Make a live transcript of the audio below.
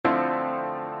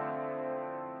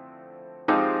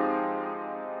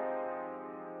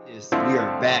Yes, we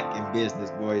are back in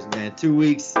business, boys, man. 2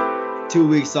 weeks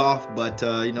off, but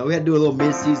we had to do a little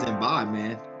mid-season bye,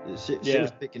 man. Shit was Yeah,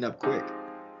 picking up quick.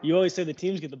 you always say the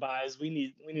teams get the buys. We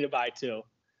need a buy too.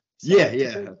 Yeah, So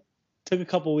yeah. took a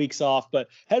couple weeks off, but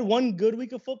had one good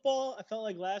week of football. I felt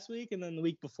like last week, and then the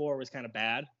week before was kind of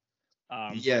bad.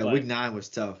 Yeah, week But 9 was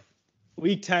tough.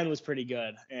 week 10 was pretty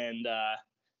good, and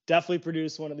definitely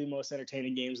produced one of the most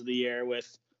entertaining games of the year with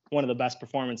one of the best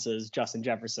performances, Justin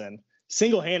Jefferson,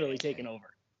 single-handedly taking over.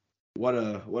 What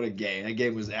a game. That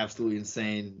game was absolutely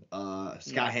insane. Scott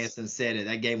Nuts. Hansen said it.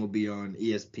 That game will be on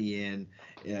ESPN,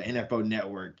 NFL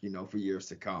Network, for years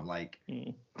to come. Like,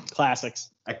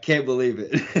 Classics. I can't believe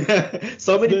it.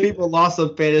 So many people lost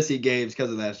some fantasy games because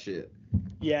of that shit.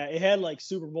 Yeah, it had like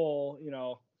Super Bowl,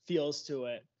 feels to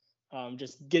it.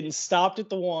 Just getting stopped at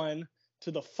the one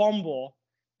to the fumble,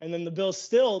 and then the Bills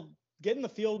still getting the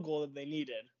field goal that they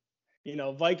needed.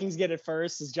 Vikings get it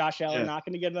first. Is Josh Allen Yeah. not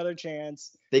going to get another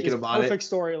chance? Thinking Just about perfect it,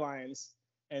 storylines,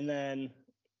 and then he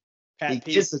Pat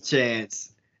Pete. gets a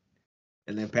chance,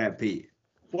 and then Pat Pete.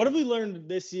 What have we learned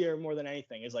this year more than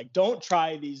anything is like don't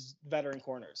try these veteran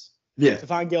corners. Yeah.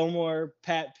 Stephon Gilmore,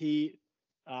 Pat Pete.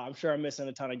 I'm sure I'm missing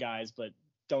a ton of guys, but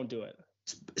don't do it.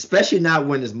 Especially not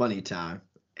when it's money time.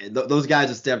 And those guys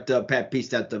have stepped up. Pat Pete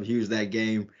stepped up huge that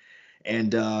game.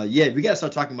 And we got to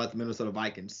start talking about the Minnesota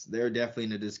Vikings. They're definitely in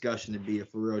the discussion to be a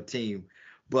for real team.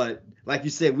 But like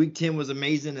you said, week 10 was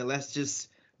amazing. And let's just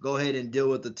go ahead and deal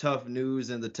with the tough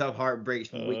news and the tough heartbreaks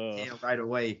from week 10 right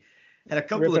away. Had a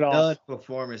couple of dud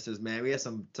performances, man. We had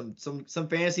some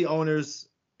fantasy owners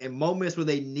in moments where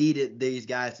they needed these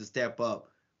guys to step up.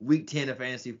 Week 10 of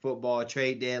fantasy football,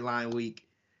 trade deadline week.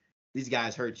 These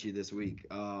guys hurt you this week.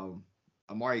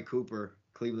 Amari Cooper,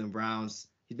 Cleveland Browns.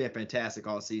 He's been fantastic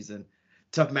all season.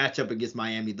 Tough matchup against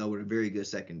Miami, though, with a very good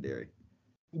secondary.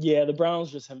 Yeah, the Browns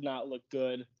just have not looked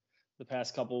good the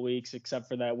past couple of weeks, except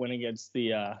for that win against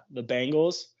the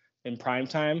Bengals in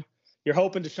primetime. You're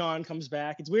hoping Deshaun comes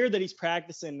back. It's weird that he's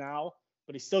practicing now,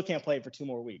 but he still can't play for 2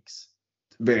 more weeks.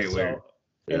 Very weird.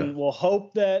 Yeah. And we'll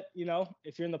hope that,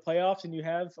 if you're in the playoffs and you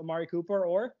have Amari Cooper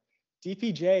or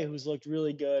DPJ, who's looked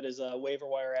really good as a waiver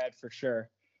wire ad for sure,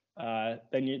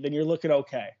 then you're looking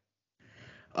okay.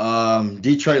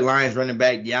 Detroit Lions running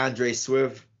back DeAndre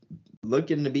Swift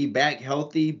looking to be back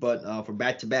healthy, but for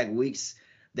back-to-back weeks,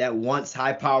 that once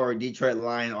high-powered Detroit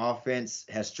Lion offense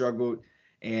has struggled,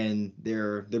 and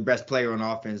their best player on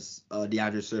offense,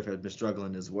 DeAndre Swift, has been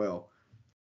struggling as well.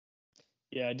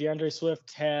 Yeah, DeAndre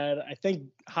Swift had, I think,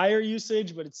 higher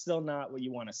usage, but it's still not what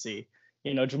you want to see.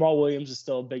 Jamal Williams is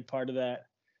still a big part of that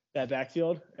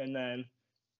backfield, and then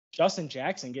Justin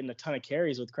Jackson getting a ton of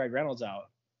carries with Craig Reynolds out.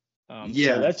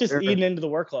 So that's just eating into the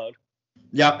workload.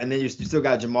 Yep, and then you still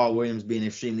got Jamal Williams being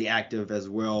extremely active as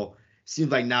well.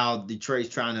 Seems like now Detroit's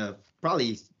trying to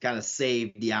probably kind of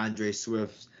save DeAndre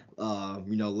Swift's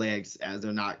legs, as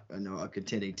they're not a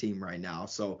contending team right now.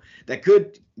 So that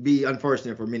could be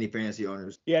unfortunate for many fantasy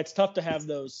owners. Yeah, it's tough to have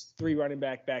those 3 running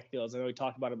back backfields. I know we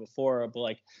talked about it before, but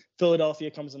like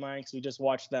Philadelphia comes to mind because we just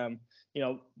watched them.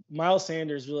 Miles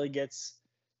Sanders really gets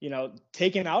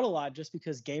taken out a lot just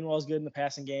because Gainwell's good in the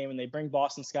passing game, and they bring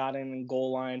Boston Scott in and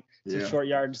goal line. It's a short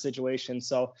yardage situation.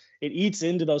 So it eats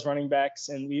into those running backs,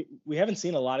 and we haven't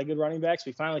seen a lot of good running backs.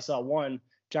 We finally saw one,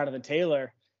 Jonathan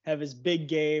Taylor, have his big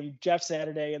game. Jeff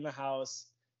Saturday in the house.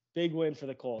 Big win for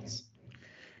the Colts.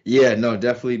 Yeah, no,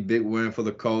 definitely big win for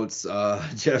the Colts.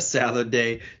 Jeff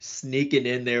Saturday sneaking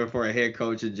in there for a head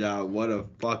coaching job. What a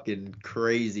fucking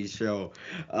crazy show.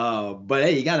 But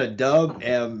hey, you got a dub,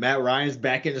 and Matt Ryan's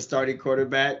back in the starting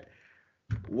quarterback.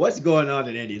 What's going on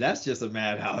in Indy? That's just a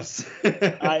madhouse.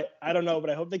 I don't know, but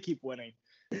I hope they keep winning.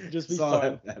 Just be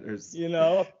fun. That matters. Yes.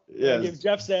 Like if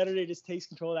Jeff Saturday just takes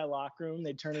control of that locker room,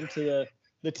 they turn into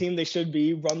the team they should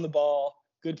be, run the ball.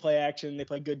 Good play action. They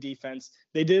play good defense.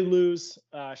 They did lose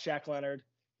Shaq Leonard.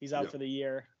 He's out for the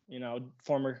year,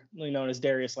 formerly known as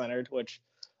Darius Leonard, which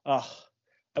I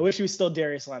wish he was still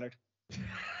Darius Leonard.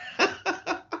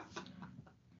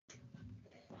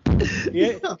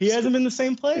 He hasn't been the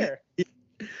same player.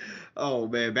 Oh,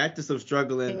 man. Back to some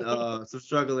struggling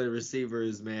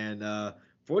receivers, man.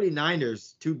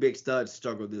 49ers, 2 big studs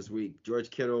struggled this week. George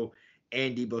Kittle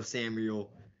and Deebo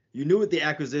Samuel. You knew with the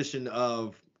acquisition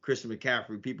of Christian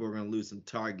McCaffrey, people are going to lose some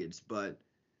targets, but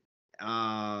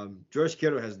George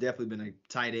Kittle has definitely been a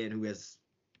tight end who has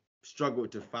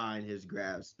struggled to find his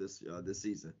grasp this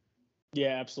season.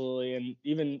 Yeah, absolutely. And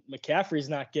even McCaffrey's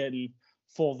not getting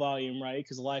full volume, right?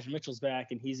 Because Elijah Mitchell's back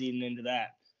and he's eating into that.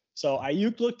 So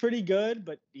Ayuk looked pretty good,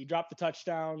 but he dropped the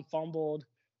touchdown, fumbled.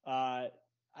 I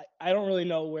don't really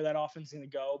know where that offense is going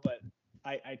to go, but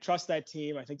I trust that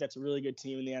team. I think that's a really good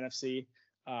team in the NFC.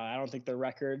 I don't think their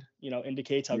record,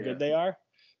 indicates how Yeah. good they are.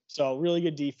 So really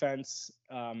good defense.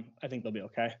 I think they'll be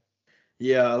okay.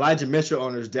 Yeah, Elijah Mitchell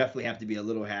owners definitely have to be a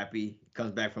little happy.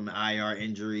 Comes back from an IR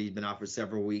injury, he's been out for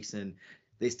several weeks, and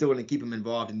they still want to keep him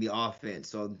involved in the offense.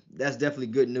 So that's definitely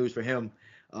good news for him.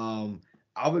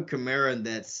 Alvin Kamara and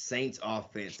that Saints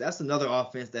offense, that's another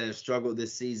offense that has struggled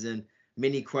this season.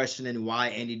 Many questioning why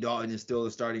Andy Dalton is still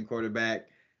a starting quarterback.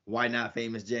 Why not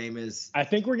famous Jameis? I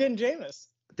think we're getting Jameis.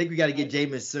 I think we got to get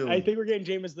Jameis soon. I think we're getting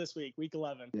Jameis this week, week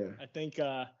 11. Yeah. I think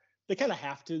they kind of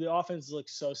have to. The offense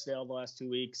looks so stale the last 2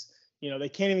 weeks. They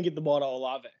can't even get the ball to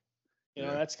Olave.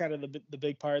 That's kind of the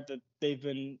big part that they've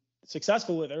been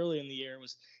successful with early in the year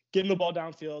was getting the ball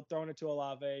downfield, throwing it to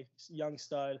Olave, young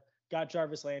stud, got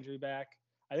Jarvis Landry back.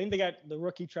 I think they got the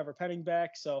rookie Trevor Penning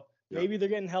back, so maybe they're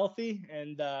getting healthy.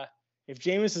 And if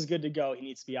Jameis is good to go, he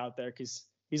needs to be out there because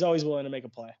he's always willing to make a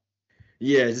play.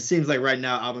 Yeah, it just seems like right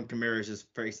now Alvin Kamara is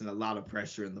just facing a lot of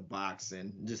pressure in the box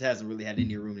and just hasn't really had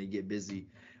any room to get busy.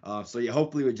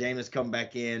 Hopefully with Jameis come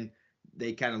back in,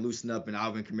 they kind of loosen up and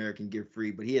Alvin Kamara can get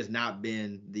free. But he has not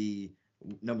been the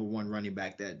number one running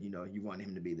back that you want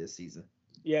him to be this season.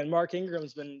 Yeah, and Mark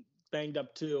Ingram's been banged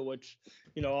up too, which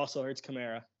also hurts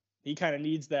Kamara. He kind of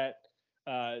needs that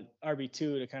RB2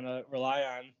 to kind of rely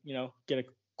on. Get a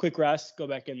quick rest, go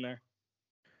back in there.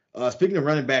 Speaking of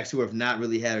running backs who have not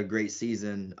really had a great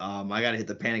season, I got to hit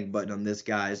the panic button on this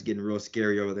guy. It's getting real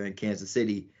scary over there in Kansas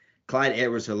City. Clyde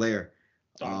Edwards-Helaire.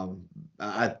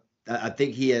 I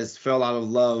think he has fell out of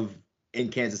love in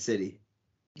Kansas City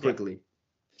quickly.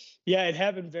 Yeah, it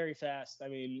happened very fast. I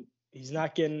mean, he's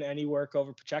not getting any work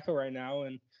over Pacheco right now,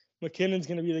 and McKinnon's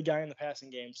going to be the guy in the passing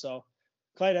game. So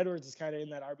Clyde Edwards is kind of in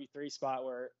that RB3 spot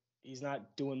where he's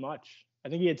not doing much. I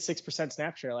think he had 6%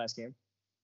 snap share last game.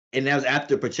 And that was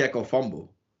after Pacheco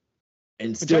fumble.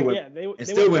 And still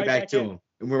went back to him.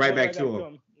 And we're right back to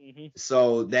him. Mm-hmm.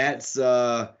 So that's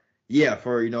for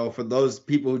those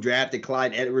people who drafted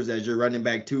Clyde Edwards as your running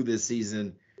back 2 this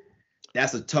season,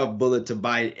 that's a tough bullet to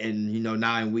bite. And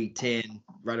now in week 10,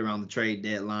 right around the trade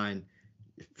deadline,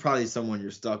 probably someone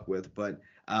you're stuck with. But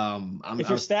if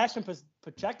you're stashing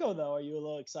Pacheco though, are you a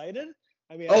little excited?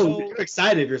 I mean, you're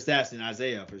excited if you're stashing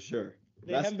Isaiah for sure.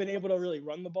 They haven't been able to really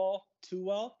run the ball too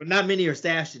well. But not many are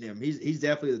stashing him. He's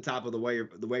definitely the top of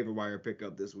the waiver wire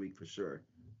pickup this week for sure.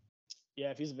 Yeah,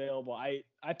 if he's available. I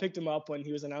picked him up when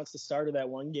he was announced the start of that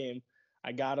one game.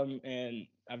 I got him, and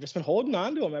I've just been holding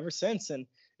on to him ever since. And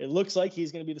it looks like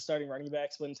he's going to be the starting running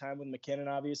back, splitting time with McKinnon,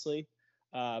 obviously.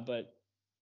 But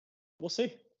we'll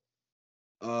see.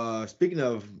 Speaking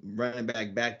of running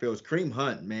back backfields, Kareem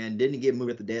Hunt, man, didn't get moved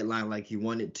at the deadline like he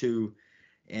wanted to.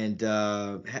 And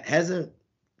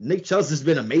Nick Chubb has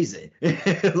been amazing.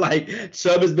 Like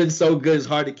Chubb has been so good, it's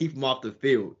hard to keep him off the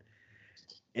field.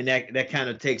 And that kind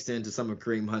of takes into some of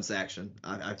Kareem Hunt's action,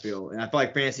 I feel. And I feel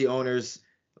like fantasy owners,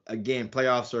 again,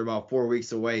 playoffs are about 4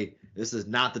 weeks away. This is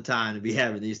not the time to be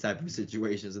having these type of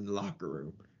situations in the locker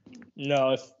room.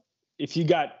 No, if you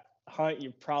got Hunt,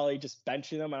 you're probably just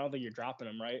benching him. I don't think you're dropping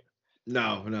him, right?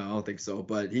 No, I don't think so.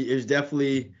 But he is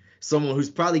definitely someone who's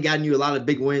probably gotten you a lot of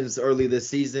big wins early this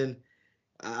season.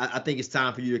 I think it's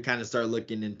time for you to kind of start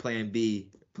looking in plan B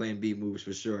moves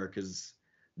for sure, because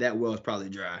that well is probably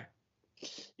dry.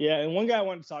 Yeah, and one guy I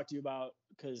wanted to talk to you about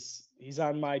because he's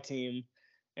on my team,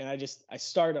 and I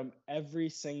start him every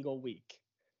single week,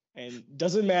 and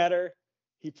doesn't matter.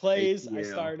 He plays, ATL. I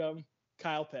start him.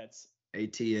 Kyle Pitts.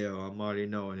 ATL, I'm already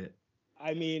knowing it.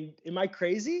 I mean, am I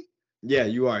crazy? Yeah,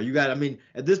 you are.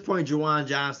 At this point, Juwan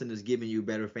Johnson is giving you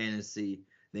better fantasy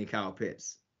than Kyle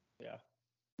Pitts. Yeah.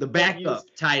 The backup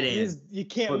tight end. You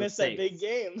can't miss that big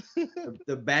game.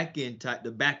 the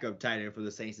backup tight end for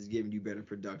the Saints is giving you better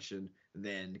production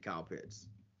than Kyle Pitts.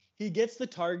 He gets the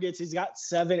targets. He's got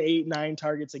 7, 8, 9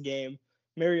 targets a game.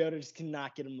 Mariota just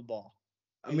cannot get him the ball.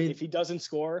 I mean, if he doesn't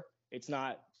score, it's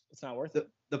not worth it.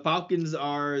 The Falcons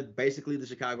are basically the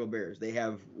Chicago Bears. They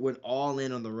have went all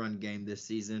in on the run game this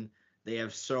season. They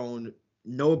have shown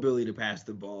no ability to pass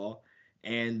the ball.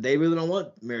 And they really don't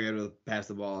want Mariota to pass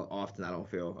the ball often, I don't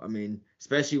feel. I mean,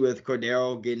 especially with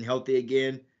Cordero getting healthy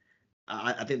again,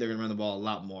 I think they're going to run the ball a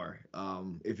lot more.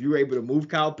 If you were able to move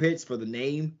Kyle Pitts for the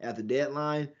name at the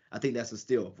deadline, I think that's a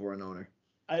steal for an owner.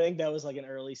 I think that was like an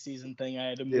early season thing. I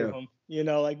had to move him,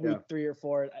 week 3 or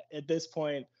 4. At this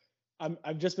point,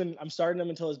 I'm starting him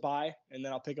until his bye, and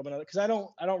then I'll pick up another, because I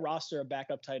don't roster a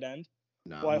backup tight end.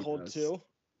 No, I hold 2.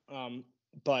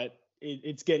 But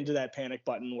it's getting to that panic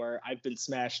button where I've been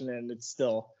smashing it, and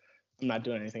I'm not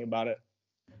doing anything about it.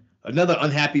 Another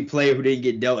unhappy player who didn't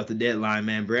get dealt at the deadline,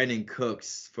 man, Brandon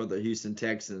Cooks for the Houston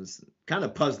Texans. Kind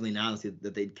of puzzling, honestly,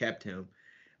 that they kept him.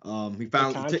 He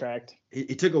finally contract.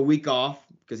 He took a week off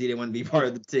because he didn't want to be part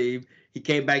of the team. He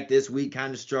came back this week,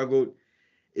 kind of struggled.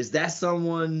 Is that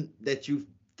someone that you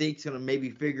think's gonna maybe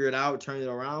figure it out, turn it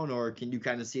around, or can you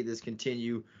kind of see this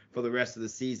continue for the rest of the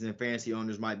season and fantasy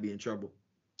owners might be in trouble?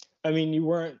 I mean, you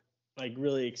weren't like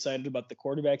really excited about the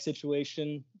quarterback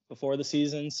situation before the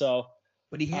season, so.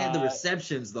 But he had the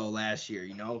receptions though last year.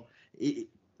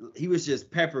 He was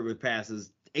just peppered with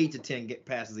passes, 8 to 10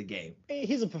 passes a game.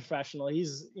 He's a professional.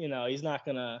 He's not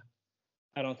gonna,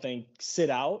 I don't think, sit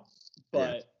out.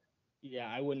 But yeah,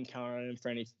 I wouldn't count on him for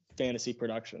any fantasy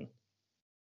production.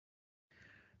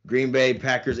 Green Bay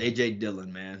Packers, AJ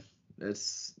Dillon, man.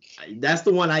 That's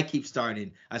the one I keep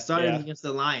starting. I started him against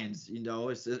the Lions.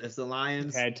 It's the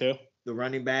Lions. Had to. The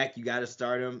running back, you got to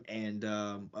start him. And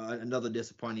another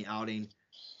disappointing outing.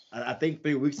 I think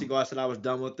 3 weeks ago I said I was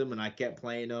done with them, and I kept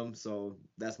playing them. So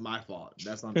that's my fault.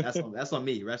 That's on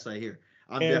me. That's right here.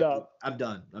 I'm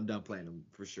done. I'm done playing them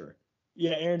for sure.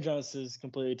 Yeah, Aaron Jones has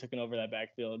completely taken over that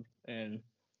backfield, and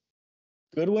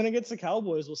good win against the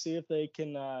Cowboys. We'll see if they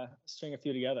can string a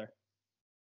few together.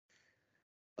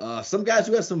 Some guys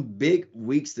who have some big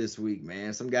weeks this week,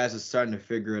 man. Some guys are starting to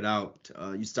figure it out.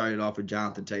 You started off with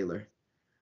Jonathan Taylor.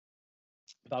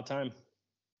 About time.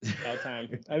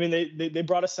 I mean, they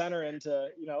brought a center in to,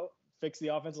 fix the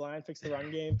offensive line, fix the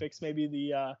run game, fix maybe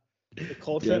the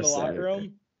culture in the locker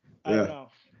room. I don't know.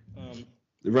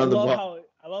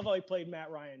 I love how he played Matt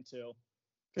Ryan too,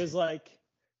 because like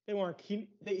they weren't.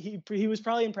 He was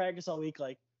probably in practice all week.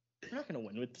 Like, we're not gonna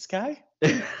win with this guy.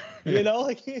 I'm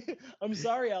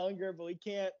sorry, Ellinger, but we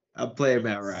can't. I'm playing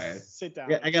Matt Ryan. Sit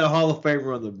down. I got a Hall of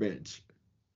Famer on the bench.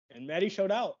 And Matty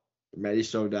showed out.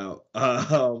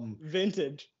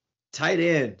 Vintage. Tight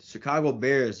end, Chicago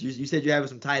Bears. You said you're having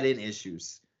some tight end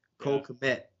issues. Cole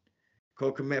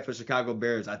Kmet for Chicago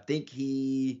Bears. I think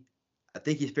he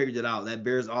figured it out. That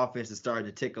Bears offense is starting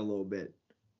to tick a little bit.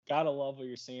 Gotta love what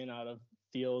you're seeing out of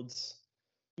Fields,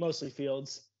 mostly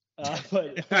Fields.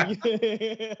 But like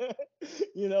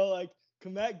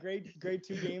Kmet, great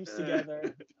 2 games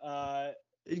together.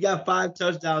 He got 5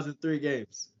 touchdowns in 3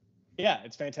 games. Yeah,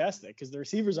 it's fantastic because the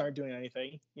receivers aren't doing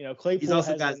anything. Claypool he's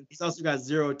also got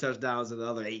 0 touchdowns in the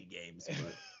other 8 games.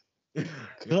 But.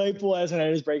 Claypool hasn't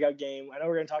had his breakout game. I know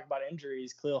we're going to talk about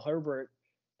injuries. Khalil Herbert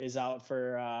is out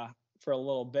for a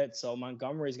little bit, so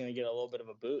Montgomery's going to get a little bit of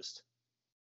a boost.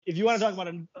 If you want to talk about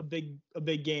a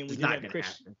big game, we got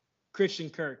Christian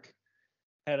Kirk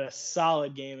had a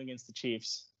solid game against the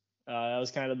Chiefs. That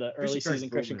was kind of the early season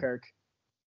Christian Kirk.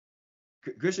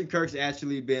 Christian Kirk's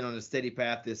actually been on a steady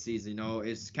path this season.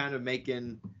 It's kind of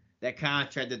making that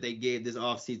contract that they gave this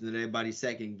offseason that everybody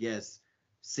second guess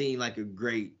seem like a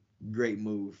great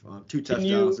move. 2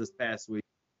 touchdowns this past week.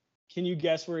 Can you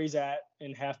guess where he's at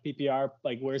in half PPR?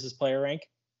 Like, where's his player rank?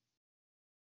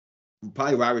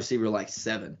 Probably wide receiver like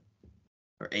 7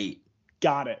 or 8.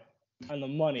 Got it. On the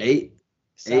money. 8?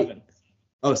 7.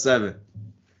 Oh, 7.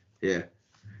 Yeah.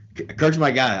 Kirk's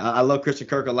my guy. I love Christian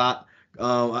Kirk a lot.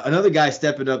 Another guy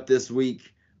stepping up this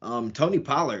week, Tony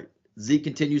Pollard. Zeke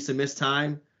continues to miss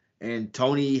time, and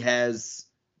Tony has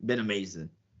been amazing.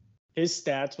 His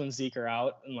stats when Zeke are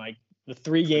out, and like the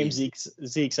 3 games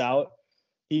Zeke's out,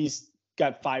 he's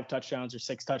got 5 touchdowns or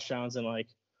 6 touchdowns and like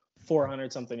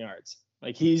 400 something yards.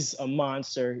 Like, he's a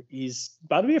monster. He's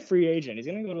about to be a free agent. He's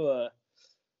gonna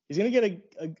get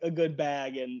a good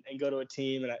bag and go to a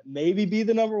team and maybe be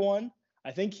the number 1.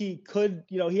 I think he could.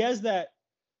 He has that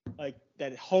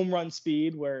home run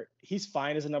speed where he's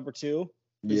fine as a number 2.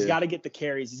 He's got to get the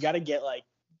carries. He's got to get like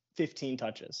 15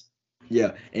 touches.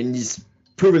 Yeah, and he's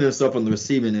proven himself on the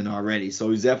receiving end already. So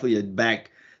he's definitely a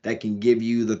back that can give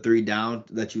you the 3 down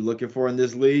that you're looking for in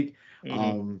this league.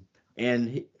 Mm-hmm.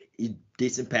 And he's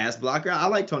decent pass blocker. I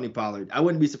like Tony Pollard. I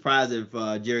wouldn't be surprised if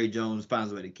Jerry Jones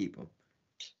finds a way to keep him.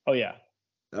 Oh, yeah.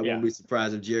 I wouldn't be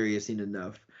surprised if Jerry has seen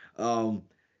enough.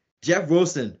 Jeff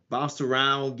Wilson bounced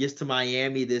around, gets to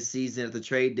Miami this season at the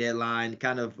trade deadline,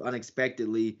 kind of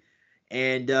unexpectedly.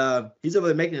 And he's over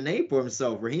there making a name for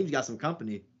himself. Raheem's got some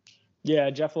company. Yeah,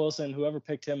 Jeff Wilson, whoever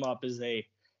picked him up is a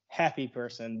happy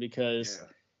person because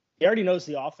he already knows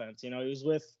the offense. He was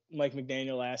with Mike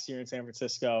McDaniel last year in San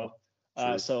Francisco.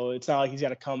 So it's not like he's got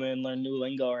to come in, learn new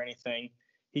lingo or anything.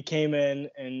 He came in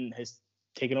and has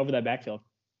taken over that backfield.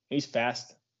 He's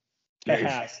fast. So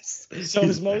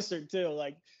is Mostert too.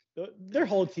 Like, their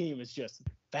whole team is just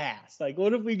fast. Like,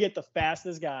 what if we get the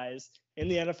fastest guys in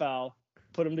the NFL,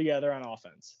 put them together on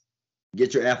offense?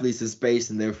 Get your athletes in space,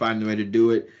 and they'll find a way to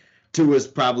do it. Tua's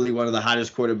probably one of the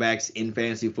hottest quarterbacks in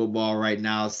fantasy football right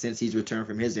now since he's returned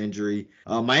from his injury.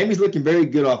 Miami's looking very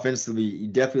good offensively. You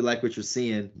definitely like what you're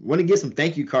seeing. Want to get some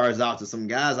thank you cards out to some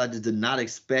guys I just did not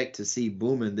expect to see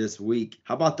booming this week.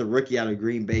 How about the rookie out of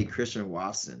Green Bay, Christian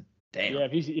Watson? Damn. Yeah,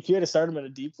 if you had to start him in a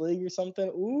deep league or something,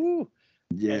 ooh,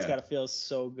 Yeah. that's gotta feel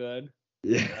so good.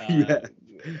 Yeah.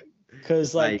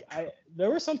 Because there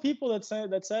were some people that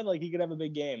said like he could have a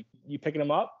big game. You picking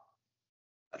him up?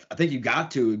 I think you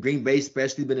got to. Green Bay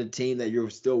especially been a team that you're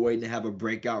still waiting to have a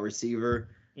breakout receiver.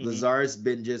 Mm-hmm. Lazard's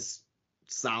been just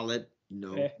solid,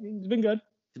 Yeah, he's been good.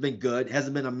 He's been good.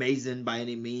 Hasn't been amazing by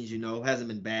any means, Hasn't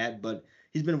been bad, but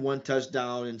he's been 1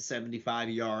 touchdown and 75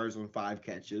 yards on 5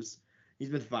 catches. He's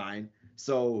been fine.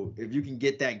 So if you can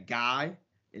get that guy,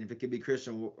 and if it could be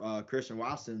Christian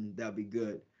Watson, that'd be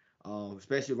good.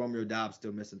 Especially Romeo Doubs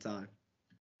still missing time.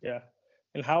 Yeah.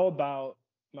 And how about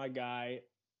my guy,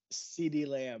 CeeDee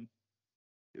Lamb?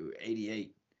 Dude,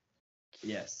 88.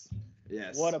 Yes.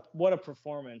 What a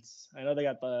performance. I know they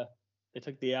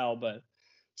took the L, but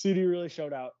CeeDee really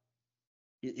showed out.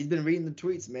 He's been reading the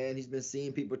tweets, man. He's been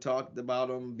seeing people talk about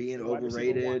him being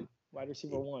overrated. Wide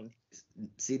receiver 1.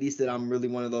 CeeDee said, I'm really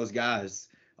one of those guys.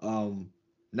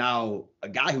 Now, a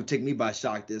guy who took me by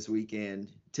shock this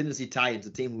weekend, Tennessee Titans,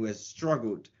 a team who has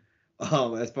struggled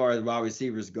as far as wide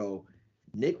receivers go.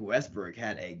 Nick Westbrook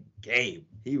had a game.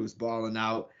 He was balling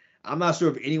out. I'm not sure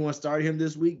if anyone started him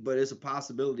this week, but it's a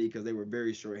possibility because they were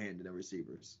very short-handed at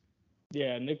receivers.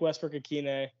 Yeah, Nick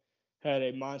Westbrook-Akine had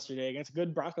a monster day against a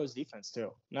good Broncos defense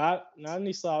too. Not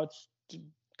any slouch.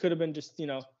 Could have been just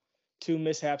 2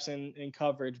 mishaps in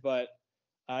coverage, but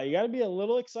you got to be a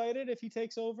little excited if he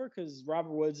takes over because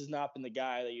Robert Woods has not been the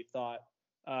guy that you thought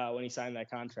when he signed that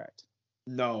contract.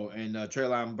 No, and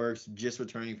Treylon Burks just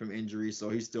returning from injury, so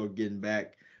he's still getting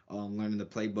back, learning the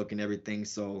playbook and everything.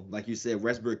 So, like you said,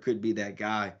 Westbrook could be that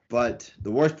guy. But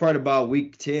the worst part about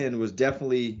Week 10 was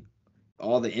definitely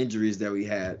all the injuries that we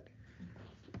had.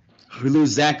 We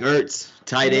lose Zach Ertz,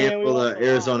 tight end for the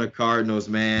Arizona Cardinals,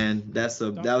 man. That was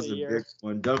a big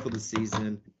one. Done for the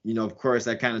season. Of course,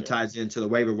 that kind of ties into the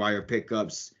waiver wire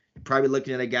pickups. Probably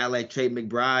looking at a guy like Trey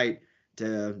McBride,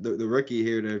 the rookie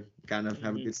here, to kind of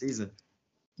have a good season.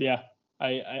 Yeah,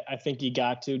 I think you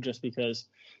got to, just because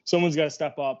someone's got to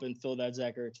step up and fill that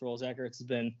Zach Ertz role. Zach Ertz has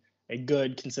been a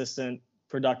good, consistent,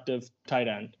 productive tight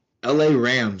end. LA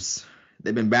Rams,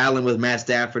 they've been battling with Matt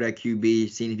Stafford at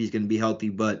QB, seeing if he's going to be healthy,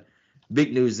 but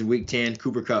big news in Week 10,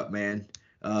 Cooper Kupp, man.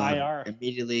 IR.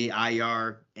 Immediately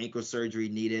IR, ankle surgery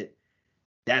needed.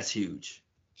 That's huge.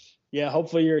 Yeah,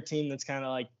 hopefully you're a team that's kind of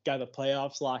like got the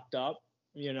playoffs locked up,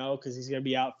 because he's going to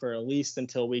be out for at least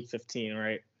until Week 15,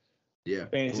 right? Yeah.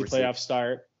 Fantasy playoff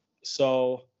start.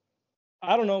 So,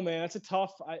 I don't know, man. That's a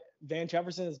tough. Van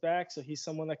Jefferson is back, so he's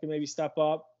someone that can maybe step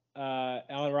up.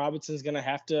 Allen Robinson's going to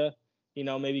have to,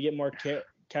 maybe get more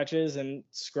catches. And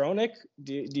Skronik,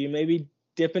 do you maybe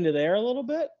dip into there a little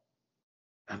bit?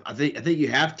 I think you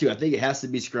have to. I think it has to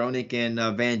be Skronik and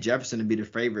Van Jefferson to be the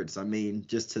favorites. I mean,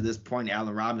 just to this point,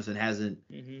 Allen Robinson hasn't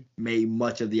made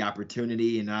much of the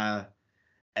opportunity, and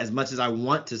as much as I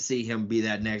want to see him be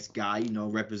that next guy,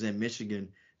 represent Michigan,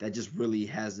 that just really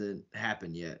hasn't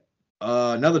happened yet.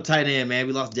 Another tight end, man.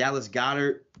 We lost Dallas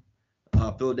Goedert,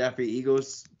 Philadelphia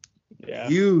Eagles. Yeah.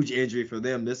 Huge injury for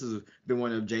them. This has been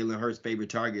one of Jalen Hurts' favorite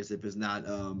targets, if it's not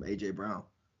A.J. Brown.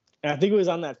 And I think it was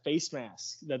on that face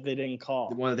mask that they didn't call.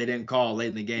 The one that they didn't call late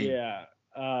in the game.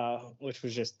 Yeah, which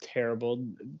was just terrible.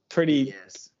 Pretty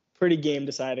game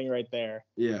deciding right there.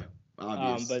 Yeah,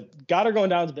 obvious. But Goddard going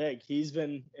down is big. He's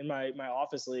been in my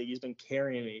office league. He's been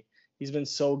carrying me. He's been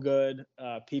so good.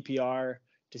 PPR,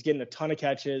 just getting a ton of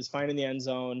catches, finding the end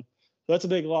zone. So that's a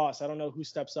big loss. I don't know who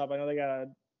steps up. I know they got a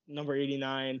number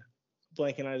 89,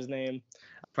 blanking on his name.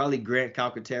 Probably Grant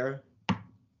Calcaterra.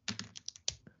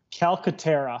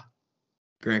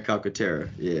 Grant Calcaterra,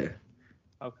 yeah.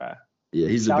 Okay. Yeah,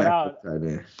 he's a backup tight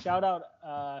end. Shout out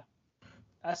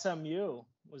SMU.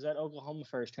 Was that Oklahoma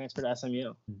first? Transferred to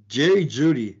SMU. Jerry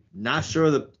Jeudy, not sure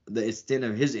the extent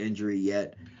of his injury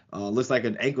yet. Looks like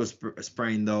an ankle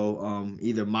sprain, though,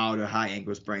 either mild or high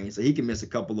ankle sprain. So he can miss a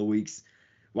couple of weeks.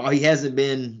 While he hasn't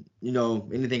been,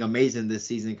 anything amazing this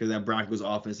season because that Broncos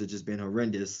offense has just been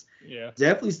horrendous. Yeah.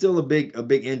 Definitely still a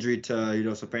big injury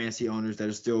to, some fantasy owners that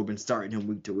have still been starting him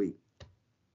week to week.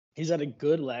 He's had a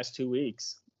good last 2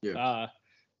 weeks. Yeah.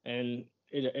 And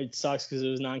it sucks because it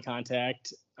was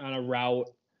non-contact on a route.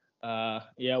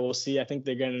 Yeah, we'll see. I think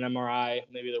they're getting an MRI.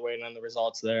 Maybe they're waiting on the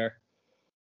results there.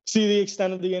 See the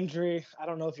extent of the injury. I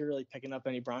don't know if you're really picking up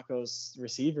any Broncos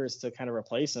receivers to kind of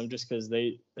replace them just because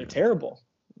they're terrible.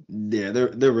 Yeah,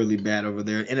 they're really bad over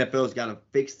there. NFL's got to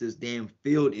fix this damn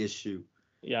field issue.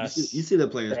 Yes. You see the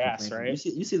players Grass, complaining.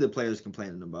 You right? see the players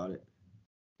complaining about it.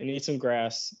 They need some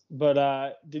grass.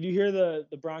 But did you hear the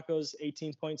Broncos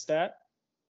 18-point stat?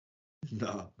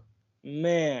 No.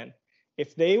 Man,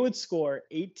 if they would score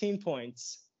 18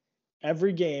 points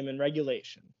every game in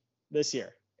regulation this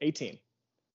year, 18,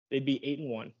 they'd be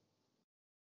 8-1.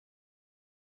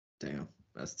 Damn,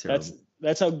 that's terrible.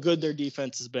 That's how good their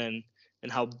defense has been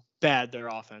and how bad their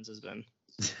offense has been.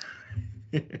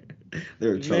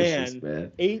 They're atrocious,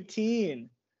 man. 18.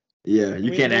 Yeah,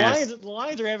 you can't ask. The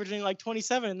Lions are averaging like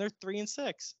 27, and they're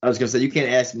 3-6. I was gonna say you can't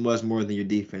ask much more than your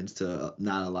defense to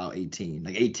not allow 18.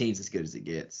 Like 18 is as good as it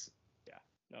gets. Yeah,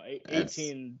 no,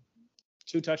 18,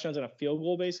 2 touchdowns and a field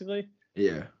goal, basically.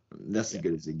 Yeah, that's as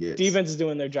good as it gets. Defense is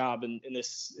doing their job in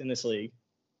this league.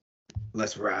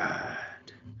 Let's ride.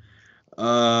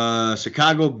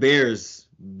 Chicago Bears,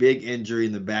 big injury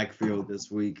in the backfield this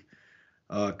week.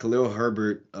 Khalil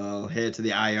Herbert headed to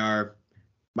the IR,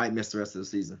 might miss the rest of the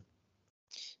season.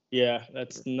 Yeah,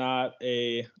 that's not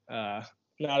a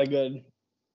good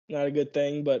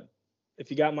thing. But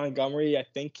if you got Montgomery, I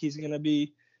think he's gonna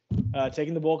be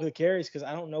taking the bulk of the carries because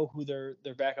I don't know who their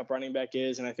backup running back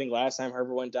is. And I think last time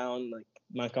Herbert went down, like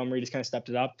Montgomery just kind of stepped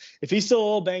it up. If he's still a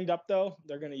little banged up though,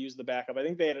 they're gonna use the backup. I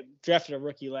think they had drafted a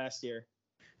rookie last year.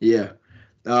 Yeah.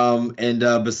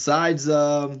 Besides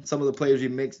some of the players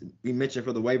we mentioned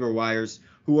for the waiver wires,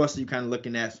 who else are you kind of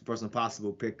looking at for some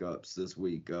possible pickups this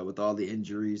week with all the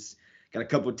injuries? Got a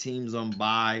couple teams on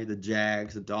bye, the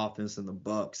Jags, the Dolphins, and the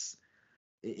Bucks.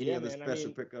 Any other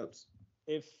special pickups?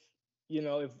 If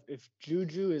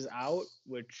Juju is out,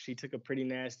 which he took a pretty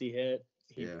nasty hit,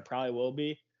 he probably will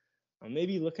be. I'm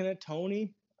maybe looking at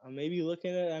Tony. I'm maybe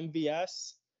looking at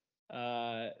MVS.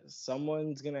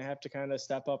 Someone's gonna have to kind of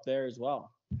step up there as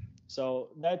well. So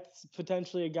that's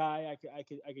potentially a guy I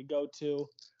could go to.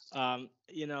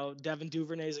 Devin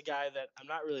Duvernay is a guy that I'm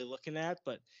not really looking at,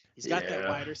 but he's got that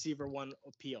wide receiver one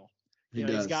appeal.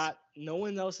 He's got no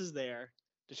one else is there.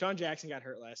 Deshaun Jackson got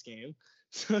hurt last game,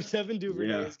 so Devin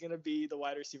Duvernay is gonna be the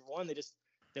wide receiver one. They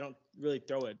don't really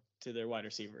throw it to their wide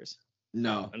receivers.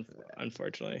 No,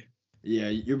 unfortunately. Yeah,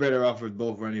 you're better off with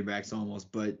both running backs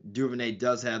almost, but Duvernay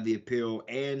does have the appeal,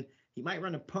 and he might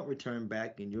run a punt return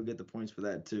back, and you'll get the points for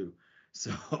that too.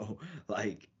 So,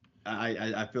 like,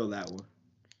 I feel that one.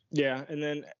 Yeah, and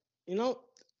then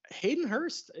Hayden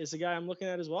Hurst is a guy I'm looking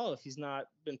at as well. If he's not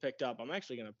been picked up, I'm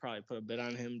actually gonna probably put a bid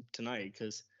on him tonight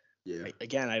because,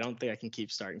 again, I don't think I can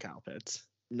keep starting Kyle Pitts.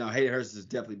 No, Hayden Hurst is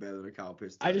definitely better than Kyle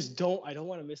Pitts. I don't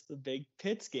want to miss the big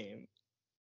Pitts game.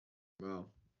 Well,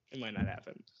 it might not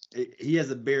happen. He has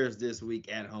the Bears this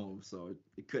week at home, so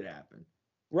it could happen.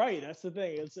 Right, that's the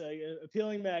thing. It's an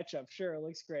appealing matchup. Sure, it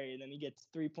looks great, and then he gets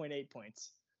 3.8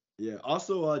 points. Yeah.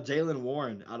 Also, Jaylen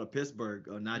Warren out of Pittsburgh.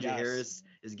 Najee Harris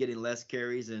is getting less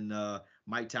carries, and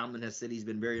Mike Tomlin has said he's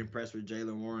been very impressed with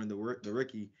Jaylen Warren, the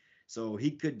rookie. So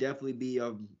he could definitely be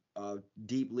a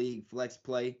deep league flex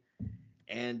play.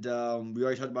 And we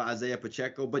already talked about Isaiah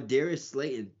Pacheco, but Darius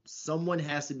Slayton, someone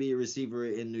has to be a receiver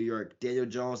in New York. Daniel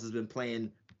Jones has been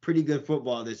playing pretty good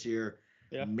football this year.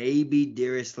 Yeah. Maybe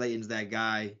Darius Slayton's that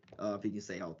guy if he can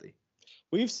stay healthy.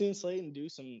 We've seen Slayton do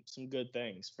some good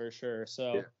things for sure.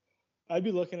 So I'd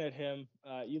be looking at him.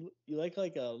 You like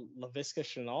a Laviska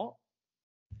Shenault,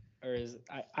 or is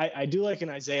I do like an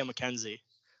Isaiah McKenzie.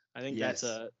 I think that's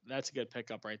a good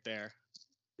pickup right there.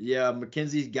 Yeah,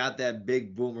 McKenzie's got that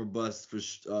big boomer bust for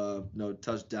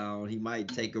touchdown. He might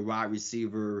take a wide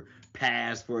receiver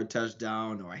pass for a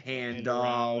touchdown or a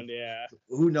handoff. Yeah.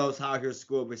 Who knows how he'll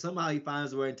score, but somehow he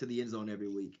finds a way into the end zone every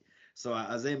week. So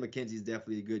Isaiah McKenzie's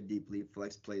definitely a good deep league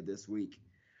flex play this week.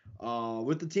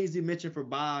 With the teams you mentioned for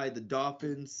bye, the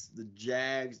Dolphins, the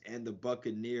Jags, and the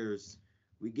Buccaneers,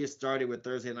 we get started with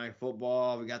Thursday Night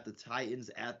Football. We got the Titans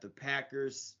at the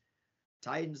Packers.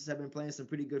 Titans have been playing some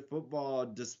pretty good football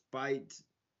despite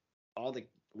all the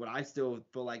what I still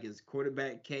feel like is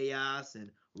quarterback chaos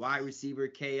and wide receiver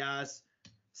chaos.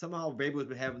 Somehow Vrabel's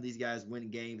been having these guys win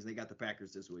games, and they got the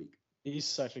Packers this week. He's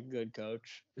such a good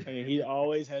coach. I mean, he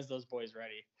always has those boys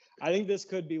ready. I think this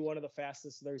could be one of the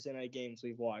fastest Thursday night games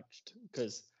we've watched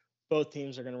because both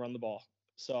teams are going to run the ball.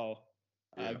 So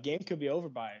game could be over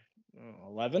by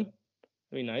 11. That'd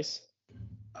be nice.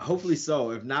 Hopefully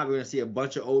so. If not, we're going to see a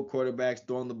bunch of old quarterbacks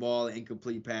throwing the ball,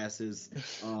 incomplete passes.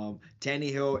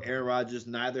 Tannehill, Aaron Rodgers,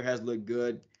 neither has looked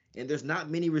good. And there's not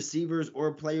many receivers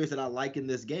or players that I like in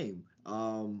this game.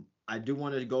 I do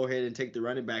want to go ahead and take the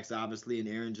running backs, obviously, and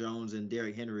Aaron Jones and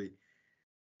Derrick Henry.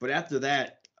 But after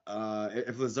that,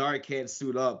 if Lazard can't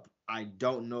suit up, I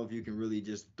don't know if you can really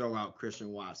just throw out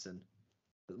Christian Watson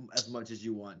as much as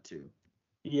you want to.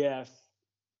 Yeah.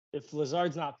 if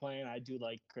Lazard's not playing, I do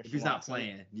like Christian If he's not Watson.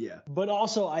 playing, yeah. But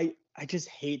also, I just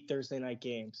hate Thursday night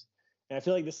games, and I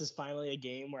feel like this is finally a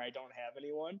game where I don't have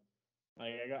anyone.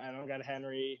 Like I don't got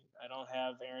Henry, I don't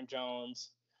have Aaron Jones,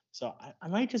 so I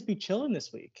might just be chilling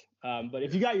this week. But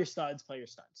if you got your studs, play your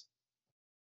studs.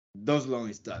 Those are the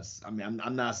only studs. I mean,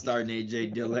 I'm not starting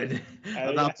AJ Dillon. I'm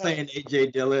Yeah. not playing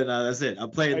AJ Dillon. That's it.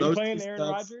 I'm playing Are you those playing two Aaron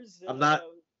studs. Rodgers? I'm not.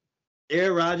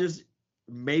 Aaron Rodgers,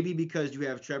 maybe because you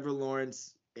have Trevor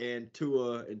Lawrence and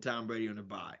Tua and Tom Brady on the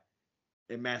bye,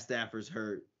 and Matt Stafford's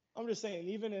hurt. I'm just saying,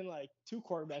 even in like 2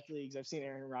 quarterback leagues, I've seen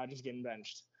Aaron Rodgers getting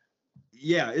benched.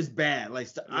 Yeah, it's bad. Like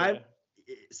Yeah. I'm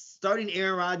starting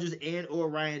Aaron Rodgers and or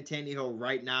Ryan Tannehill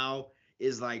right now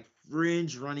is like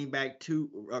fringe running back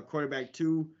 2, quarterback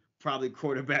 2, probably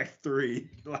quarterback 3.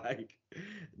 Like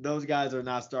those guys are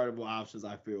not startable options,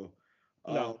 I feel.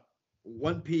 No.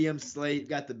 1 p.m. slate,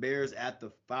 got the Bears at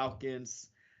the Falcons.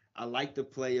 I like the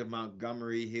play of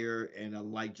Montgomery here, and I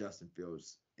like Justin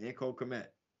Fields and Cole Kmet.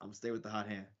 I'm gonna stay with the hot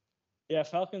hand. Yeah,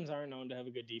 Falcons aren't known to have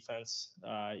a good defense.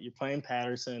 You're playing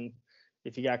Patterson.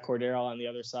 If you got Cordero on the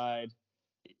other side,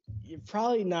 you're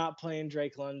probably not playing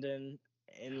Drake London.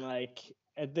 And like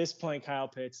at this point, Kyle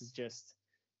Pitts is just,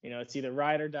 it's either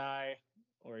ride or die,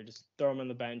 or just throw him on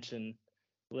the bench and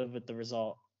live with the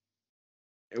result.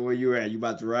 And where you at? You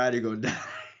about to ride or gonna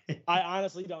die? I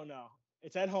honestly don't know.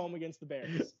 It's at home against the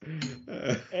Bears,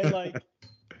 and like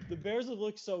the Bears have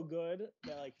looked so good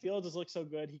that like Fields has looked so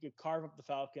good he could carve up the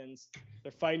Falcons.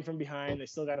 They're fighting from behind. They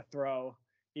still got to throw,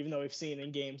 even though we've seen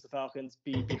in games the Falcons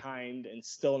be behind and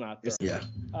still not throw.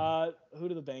 Yeah. Who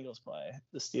do the Bengals play?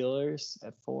 The Steelers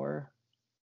at 4.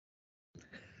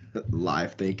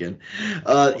 Live thinking.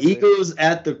 Eagles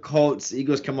at the Colts.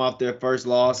 Eagles come off their first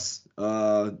loss.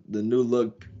 The new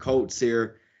look Colts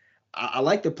here. I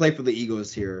like the play for the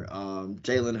Eagles here.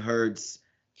 Jalen Hurts,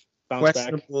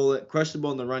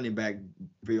 questionable in the running back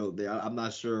field there. I'm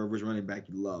not sure which running back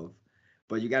you love,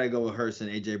 but you got to go with Hurts and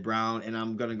AJ Brown, and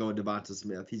I'm gonna go with Devonta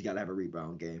Smith. He's got to have a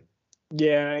rebound game.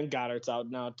 Yeah, and Goddard's out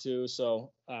now too,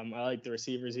 so I like the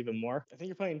receivers even more. I think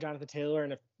you're playing Jonathan Taylor,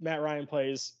 and if Matt Ryan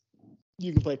plays,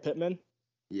 you can play Pittman.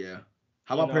 Yeah.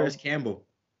 How about Paris Campbell?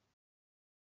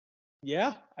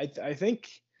 Yeah, I think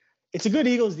it's a good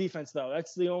Eagles defense though.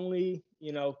 That's the only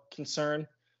concern.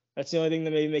 That's the only thing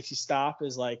that maybe makes you stop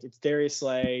is like it's Darius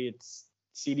Slay, it's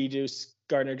CD Juice,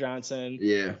 Gardner Johnson.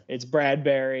 Yeah. It's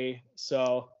Bradbury.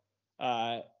 So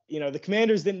the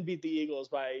Commanders didn't beat the Eagles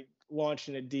by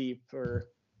launching it deep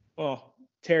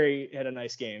Terry had a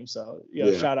nice game. So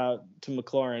shout out to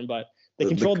McLaurin, but they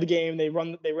controlled the game. They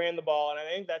ran the ball, and I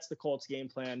think that's the Colts game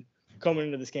plan coming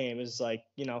into this game is like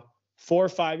 4 or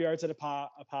 5 yards at a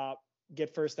pop,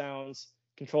 get first downs,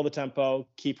 control the tempo,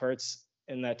 keep Hurts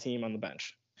and that team on the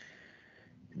bench.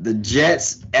 The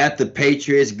Jets at the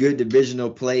Patriots, good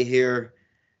divisional play here.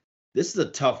 This is a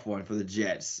tough one for the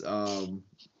Jets.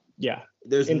 Yeah.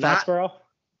 There's in Foxborough?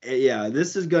 Yeah,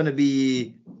 this is going to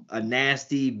be a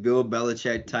nasty Bill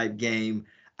Belichick type game.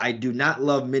 I do not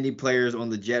love many players on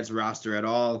the Jets roster at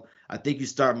all. I think you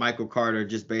start Michael Carter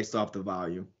just based off the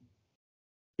volume.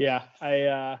 Yeah,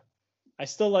 I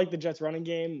still like the Jets running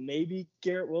game. Maybe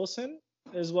Garrett Wilson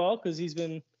as well because he's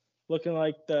been looking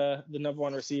like the number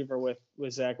 1 receiver with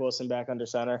Zach Wilson back under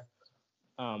center.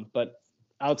 But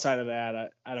outside of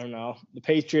that, I don't know. The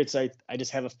Patriots, I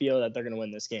just have a feel that they're going to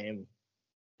win this game.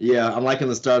 Yeah, I'm liking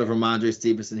the start of Ramondre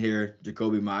Stevenson here.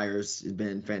 Jacoby Myers has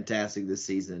been fantastic this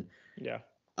season. Yeah.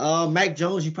 Mac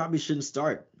Jones, you probably shouldn't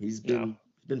start. He's been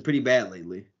pretty bad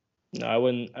lately. No, I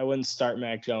wouldn't start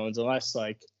Mac Jones unless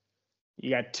like you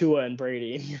got Tua and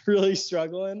Brady and you're really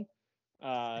struggling.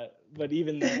 But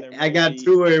even then, I got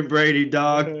Tua and Brady,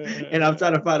 dog, and I'm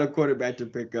trying to find a quarterback to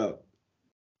pick up.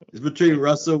 It's between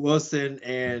Russell Wilson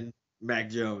and Mac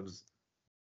Jones.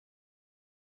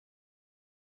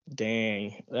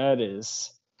 Dang, that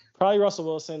is probably Russell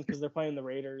Wilson because they're playing the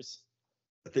Raiders.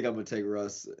 I think I'm gonna take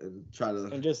Russ and try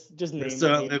to just name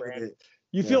it.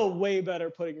 You feel way better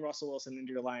putting Russell Wilson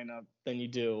into your lineup than you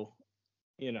do,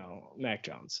 Mac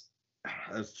Jones.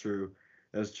 That's true.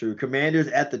 Commanders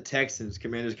at the Texans.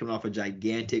 Commanders coming off a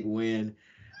gigantic win.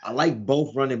 I like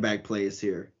both running back plays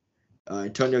here.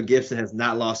 Antonio Gibson has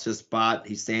not lost his spot.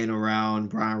 He's staying around.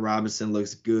 Brian Robinson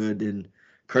looks good, and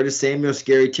Curtis Samuel,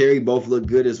 Scary Terry both look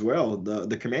good as well.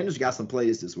 The Commanders got some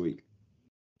plays this week.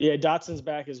 Yeah, Dotson's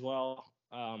back as well.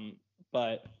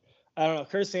 But I don't know.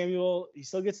 Curtis Samuel, he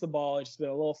still gets the ball. It's just been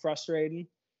a little frustrating.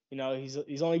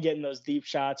 He's only getting those deep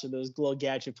shots or those little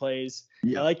gadget plays.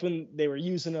 Yeah. I liked when they were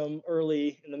using him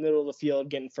early in the middle of the field,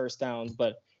 getting first downs.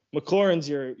 But McLaurin's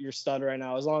your stud right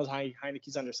now. As long as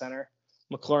Heineke's under center,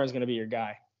 McLaurin's going to be your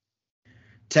guy.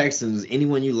 Texans,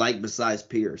 anyone you like besides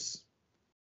Pierce?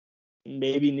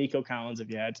 Maybe Nico Collins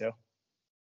if you had to.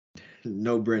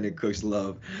 No Brandon Cooks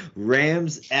love.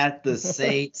 Rams at the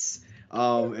Saints.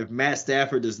 If Matt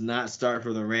Stafford does not start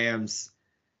for the Rams,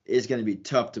 it's going to be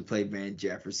tough to play Van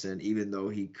Jefferson, even though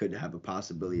he could have a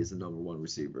possibility as a number one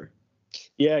receiver.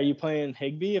 Yeah, are you playing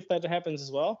Higbee if that happens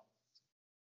as well?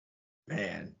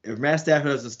 Man, if Matt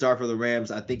Stafford doesn't start for the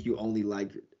Rams, I think you only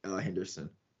like Henderson.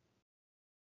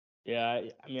 Yeah,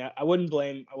 I mean, I wouldn't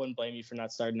blame you for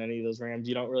not starting any of those Rams.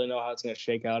 You don't really know how it's going to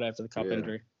shake out after the Cup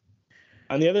injury.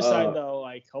 On the other side, though,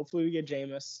 like hopefully we get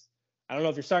Jameis. I don't know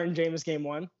if you're starting Jameis game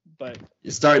one, but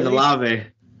you're starting Olave.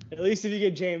 At least if you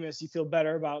get Jameis, you feel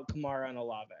better about Kamara and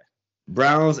Olave.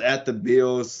 Browns at the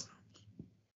Bills.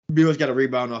 Bills got a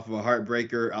rebound off of a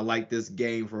heartbreaker. I like this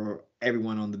game for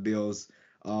everyone on the Bills.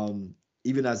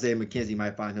 Even Isaiah McKenzie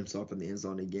might find himself in the end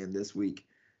zone again this week.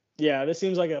 Yeah, this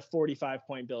seems like a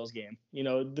 45-point Bills game. You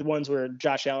know, the ones where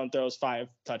Josh Allen throws 5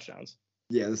 touchdowns.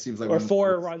 Yeah, this seems like or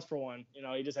 4 runs for 1. You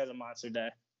know, he just has a monster day.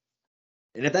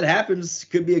 And if that happens,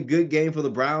 could be a good game for the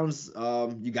Browns.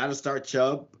 You got to start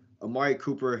Chubb. Amari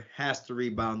Cooper has to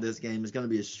rebound this game. It's going to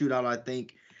be a shootout, I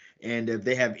think. And if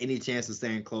they have any chance of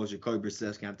staying close, Jacoby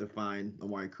Brissett's going to have to find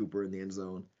Amari Cooper in the end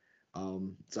zone.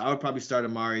 So I would probably start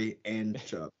Amari and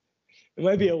Chubb. It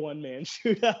might be a one-man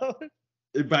shootout.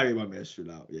 It'd probably be a one-man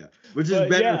shootout, yeah. Which is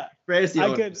better for fantasy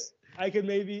owners. I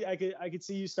could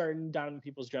see you starting Donovan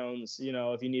Peoples-Jones, you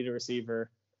know, if you need a receiver.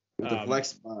 With the flex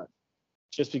spot.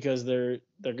 Just because they're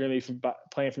going to be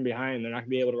playing from behind. They're not going to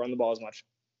be able to run the ball as much.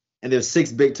 And there's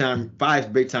 5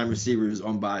 big-time receivers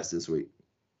on buys this week.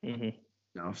 Mm-hmm.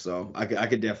 No, so I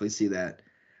could definitely see that.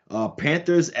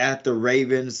 Panthers at the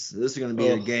Ravens. This is going to be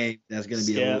a game that's going to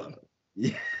be a little.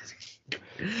 Yeah.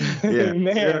 Yeah.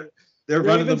 Man. They're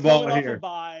running the ball here.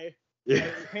 Yeah.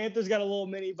 The Panthers got a little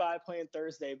mini bye playing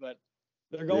Thursday, but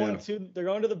they're going to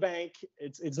the bank.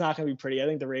 It's not going to be pretty. I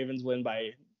think the Ravens win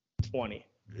by 20.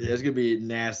 Yeah, it's gonna be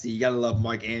nasty. You gotta love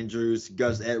Mark Andrews,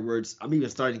 Gus Edwards. I'm even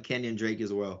starting Kenyon Drake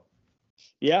as well.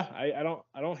 Yeah, I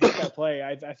don't hate that play.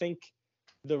 I think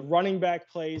the running back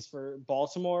plays for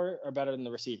Baltimore are better than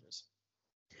the receivers.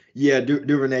 Yeah,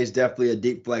 Duvernay is definitely a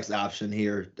deep flex option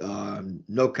here.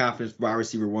 No confidence for wide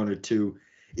receiver 1 or 2.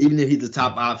 Even if he's the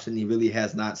top option, he really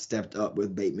has not stepped up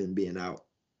with Bateman being out.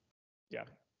 Yeah.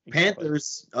 Exactly.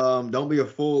 Panthers, don't be a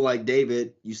fool like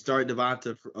David. You start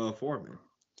Devonta Foreman.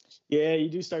 Yeah, you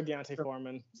do start Deontay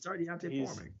Foreman.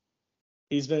 Foreman.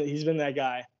 He's been that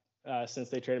guy since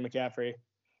they traded McCaffrey.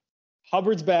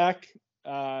 Hubbard's back.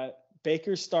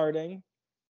 Baker's starting.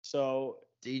 So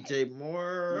DJ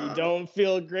Moore. You don't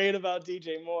feel great about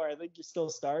DJ Moore. I think you're still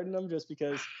starting him just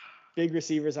because big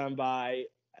receivers on bye.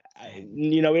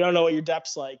 We don't know what your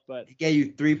depth's like, but he gave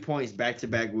you 3 points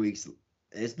back-to-back weeks.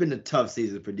 It's been a tough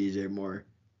season for DJ Moore.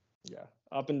 Yeah,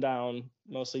 up and down,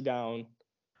 mostly down.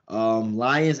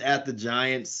 Lions at the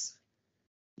Giants.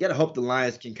 You got to hope the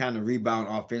Lions can kind of rebound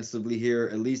offensively here.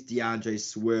 At least DeAndre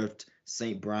Swift,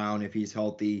 St. Brown, if he's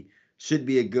healthy, should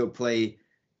be a good play.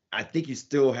 I think you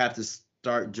still have to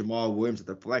start Jamal Williams at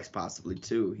the flex possibly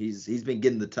too. He's been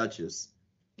getting the touches.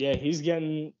 Yeah, he's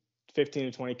getting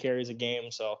 15 to 20 carries a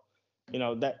game. So,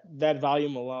 that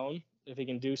volume alone, if he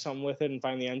can do something with it and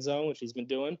find the end zone, which he's been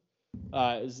doing,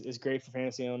 is great for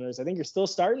fantasy owners. I think you're still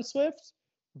starting Swift,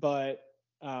 but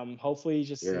hopefully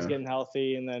he's getting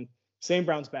healthy. And then St.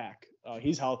 Brown's back.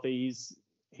 He's healthy.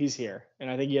 He's here. And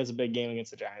I think he has a big game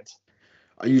against the Giants.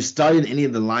 Are you starting any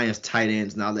of the Lions tight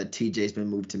ends now that TJ's been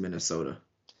moved to Minnesota?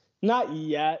 Not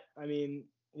yet. I mean,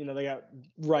 they got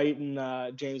Wright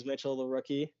and James Mitchell, the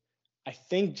rookie. I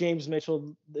think James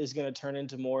Mitchell is going to turn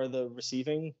into more of the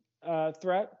receiving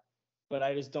threat, but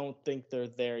I just don't think they're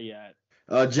there yet.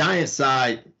 Giants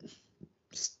side,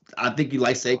 I think you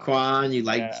like Saquon, you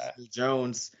like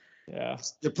Jones. Yeah.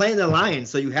 They're playing the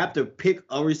Lions, so you have to pick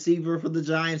a receiver for the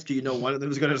Giants because one of them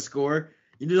is going to score.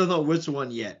 You don't know which one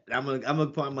yet. I'm gonna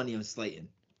put my money on Slayton.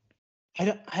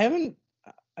 I haven't.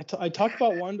 I talked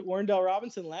about Warrendale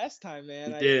Robinson last time,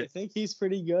 man. I think he's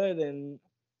pretty good, and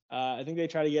I think they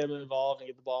try to get him involved and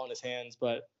get the ball in his hands.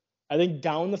 But I think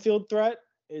down the field threat,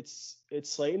 it's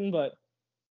Slayton. But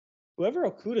whoever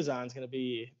Okuda's on is going to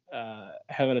be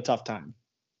having a tough time.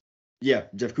 Yeah,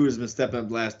 Jeff Okuda's been stepping up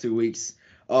the last 2 weeks.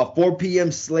 4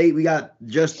 p.m. slate. We got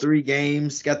just 3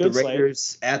 games. Got good the Raiders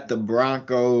slate. At the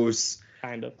Broncos.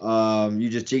 Kind of. You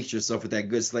just jinxed yourself with that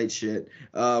good slate shit.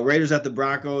 Raiders at the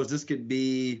Broncos. This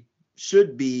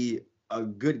should be a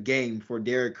good game for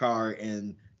Derek Carr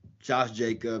and Josh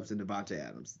Jacobs and Devontae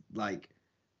Adams.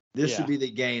 This should be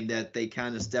the game that they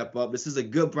kind of step up. This is a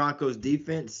good Broncos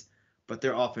defense, but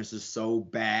their offense is so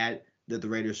bad that the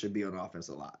Raiders should be on offense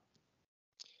a lot.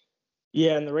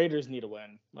 Yeah, and the Raiders need a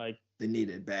win. Like, They need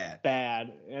it bad.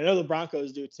 bad. I know the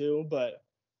Broncos do too, but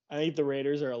I think the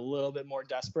Raiders are a little bit more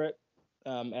desperate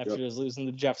after just losing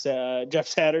to Jeff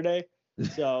Saturday.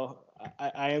 So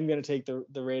I am going to take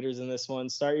the Raiders in this one.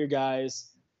 Start your guys.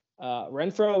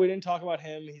 Renfro, we didn't talk about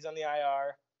him. He's on the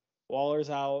IR. Waller's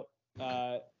out.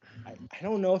 I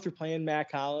don't know if you're playing Matt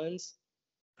Collins.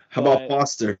 How about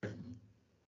Foster?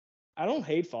 I don't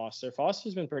hate Foster.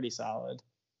 Foster's been pretty solid.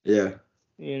 Yeah.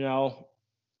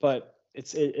 But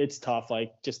it's tough.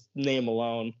 Like, just name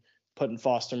alone, putting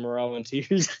Foster Moreau into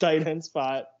your tight end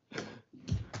spot.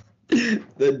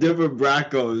 The Denver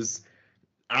Broncos.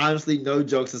 Honestly, no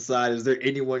jokes aside, is there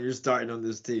anyone you're starting on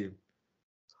this team?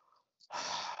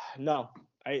 No.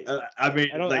 I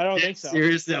don't think so.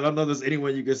 Seriously, I don't know if there's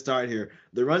anyone you can start here.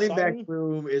 The running back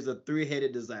room is a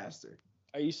three-headed disaster.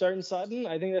 Are you starting Sutton?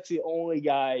 I think that's the only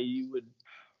guy you would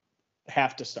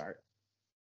have to start.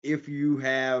 If you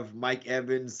have Mike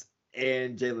Evans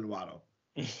and Jalen Waddle.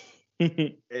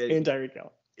 and Tyreek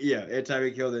Hill. Yeah, and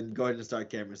Tyreek Hill, then go ahead and start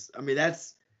Cameron. I mean,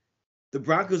 the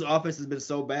Broncos offense has been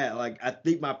so bad. Like, I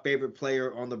think my favorite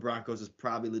player on the Broncos is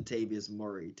probably Latavius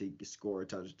Murray to score a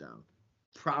touchdown.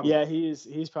 Probably. Yeah,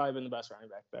 he's probably been the best running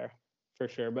back there for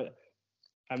sure. But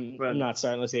I'm not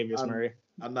starting Latavius Murray.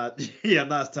 I'm not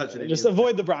touching it. Just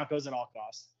avoid the Broncos at all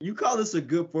costs. You call this a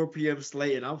good 4 p.m.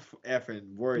 slate, and I'm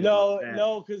effing worried.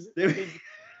 No,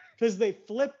 because they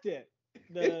flipped it.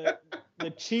 The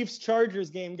Chiefs Chargers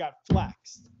game got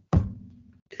flexed.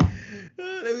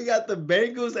 Then we got the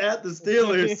Bengals at the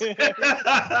Steelers.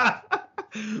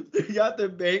 We got the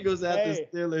Bengals at the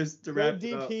Steelers to wrap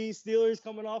it up. DP, Steelers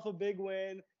coming off a big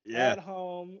win at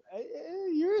home.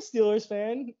 You're a Steelers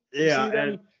fan.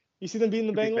 Yeah. You see them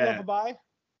beating the Bengals off a bye?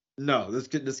 No,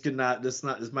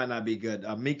 this might not be good.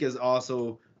 Mink is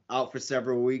also out for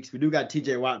several weeks. We do got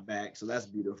TJ Watt back, so that's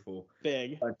beautiful.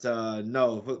 Big. But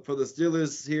no, for the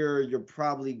Steelers here, you're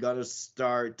probably gonna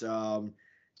start.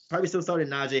 Probably still starting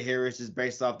Najee Harris just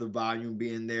based off the volume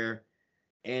being there,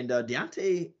 and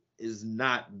Deontay is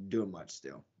not doing much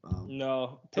still.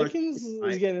 No, Pickens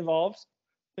is getting involved.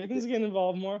 Pickens is getting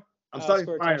involved more. I'm starting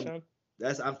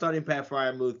Pat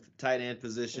Freiermuth, tight end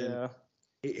position. Yeah.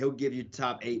 He'll give you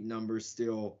top 8 numbers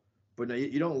still, but no,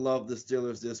 you don't love the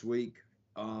Steelers this week.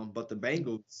 But the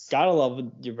Bengals. Gotta love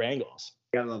your Bengals.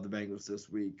 Gotta love the Bengals this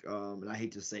week. And I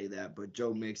hate to say that, but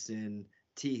Joe Mixon,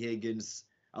 T. Higgins,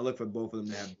 I look for both of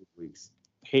them to have good weeks.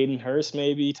 Hayden Hurst,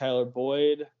 maybe Tyler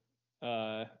Boyd,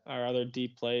 our other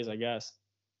deep plays, I guess.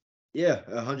 Yeah,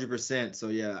 100%. So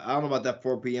yeah, I don't know about that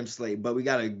 4 p.m. slate, but we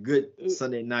got a good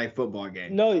Sunday night football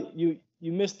game. No, you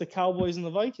missed the Cowboys and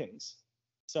the Vikings.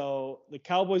 So the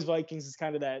Cowboys Vikings is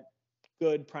kind of that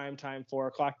good primetime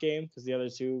 4:00 game because the other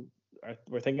two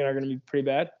we're thinking are going to be pretty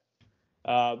bad.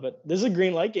 But this is a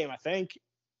green light game, I think.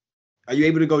 Are you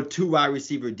able to go 2 wide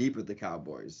receiver deep with the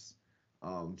Cowboys?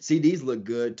 CDs look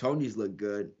good. Tony's look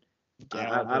good.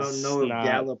 I don't know if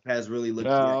Gallup has really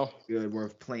looked good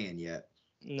worth playing yet.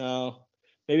 No,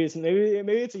 maybe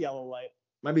it's a yellow light.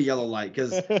 Might be yellow light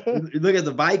because you look at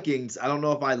the Vikings. I don't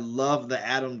know if I love the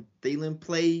Adam Thielen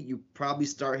play. You probably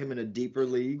start him in a deeper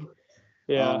league.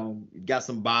 Yeah, got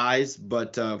some buys,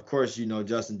 but of course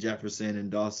Justin Jefferson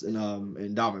and Dawson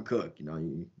and Dalvin Cook.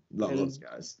 You love those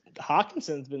guys.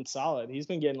 Hawkinson's been solid. He's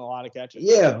been getting a lot of catches.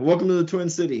 Yeah, welcome to the Twin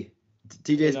City.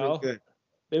 TJ's been good.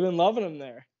 They've been loving him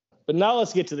there. But now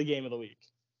let's get to the game of the week.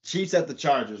 Chiefs at the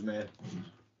Chargers, man.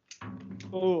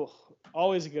 Ooh,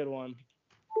 always a good one.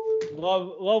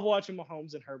 Love watching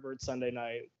Mahomes and Herbert Sunday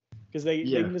night because they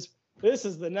can just. This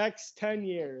is the next 10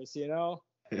 years,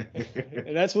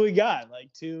 and that's what we got.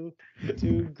 Like two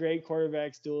great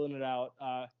quarterbacks dueling it out.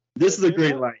 This is a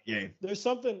green light game. There's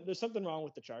something wrong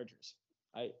with the Chargers.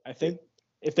 I think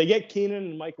if they get Keenan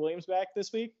and Mike Williams back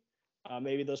this week,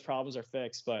 maybe those problems are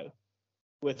fixed. But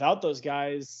without those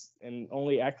guys and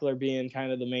only Eckler being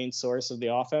kind of the main source of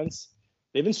the offense,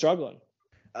 they've been struggling.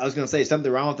 I was going to say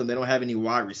something wrong with them. They don't have any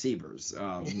wide receivers.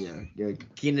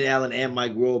 Keenan Allen and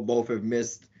Mike Will both have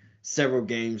missed several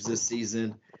games this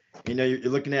season. You're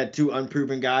looking at 2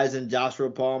 unproven guys in Joshua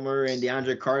Palmer and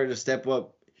DeAndre Carter to step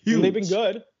up huge. And they've been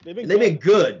good. They've been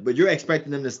good, but you're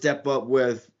expecting them to step up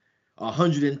with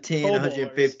 110,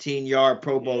 115 yard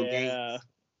Pro Bowl games.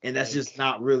 And that's just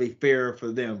not really fair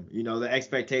for them. The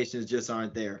expectations just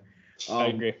aren't there. I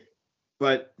agree.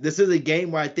 But this is a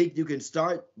game where I think you can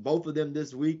start both of them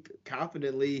this week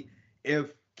confidently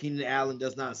if Keenan Allen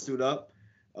does not suit up.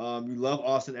 You love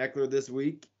Austin Eckler this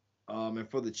week. And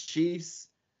for the Chiefs,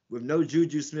 with no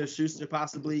Juju Smith-Schuster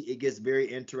possibly, it gets very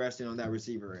interesting on that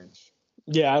receiver end.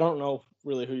 Yeah, I don't know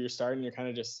really who you're starting. You're kind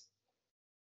of just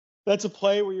That's a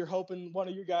play where you're hoping one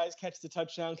of your guys catches the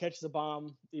touchdown, catches a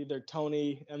bomb, either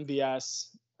Tony, MVS,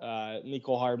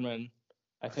 Nico Hardman.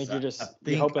 I think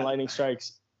you're hoping lightning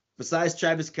strikes. Besides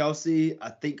Travis Kelce, I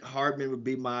think Hardman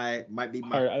might be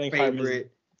my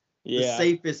favorite, the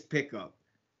safest pickup,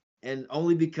 and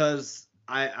only because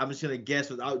I'm just gonna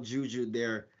guess without Juju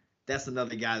there, that's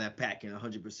another guy that Pat can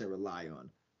 100% rely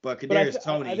on. But Kadarius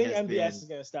Toney, I think MVS is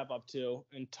gonna step up too,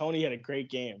 and Tony had a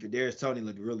great game. Kadarius Toney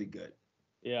looked really good.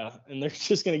 Yeah, and they're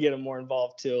just gonna get him more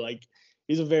involved too. Like,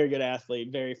 he's a very good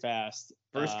athlete, very fast.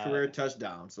 First career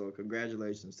touchdown, so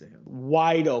congratulations to him.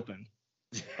 Wide open,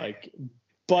 like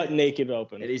butt naked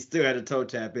open. And he still had a toe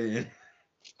tap in.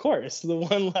 Of course, the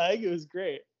one leg, it was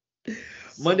great.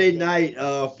 Monday night,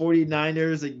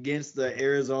 49ers against the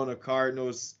Arizona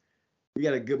Cardinals. We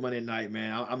got a good Monday night,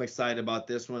 man. I'm excited about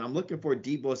this one. I'm looking for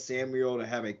Deebo Samuel to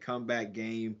have a comeback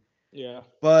game. Yeah.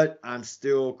 But I'm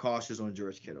still cautious on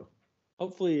George Kittle.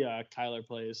 Hopefully Kyler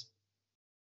plays.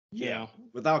 Yeah. You know.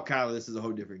 Without Kyler, this is a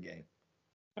whole different game.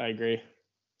 I agree.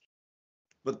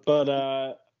 But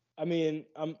I mean,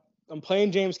 I'm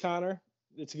playing James Conner.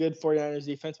 It's a good 49ers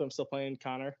defense, but I'm still playing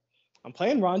Conner. I'm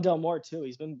playing Rondell Moore too.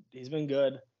 He's been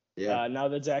good. Yeah. Now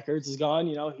that Zach Ertz is gone,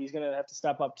 he's gonna have to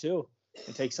step up too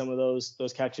and take some of those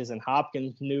catches. And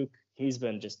Hopkins, Nuke, he's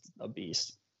been just a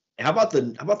beast. How about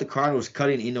the Cardinals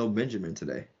cutting Eno Benjamin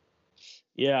today?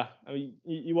 Yeah, I mean,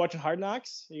 you watching Hard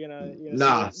Knocks? You gonna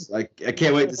nah, like I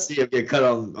can't wait to see him get cut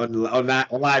on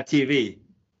live TV.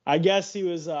 I guess he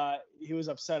was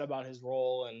upset about his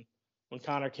role, and when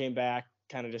Connor came back,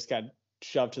 kind of just got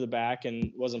shoved to the back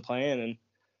and wasn't playing. And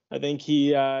I think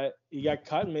he got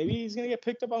cut, and maybe he's gonna get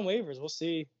picked up on waivers. We'll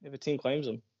see if a team claims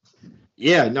him.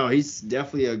 Yeah, no, he's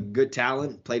definitely a good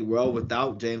talent. Played well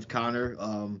without James Conner.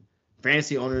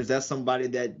 Fantasy owners, that's somebody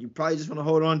that you probably just want to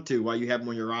hold on to while you have him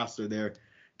on your roster there.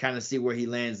 Kind of see where he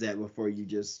lands at before you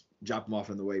just drop him off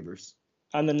in the waivers.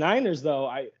 On the Niners,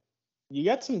 though, you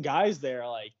got some guys there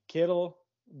like Kittle,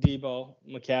 Deebo,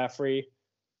 McCaffrey,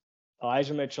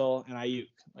 Elijah Mitchell, and Ayuk.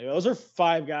 Like, those are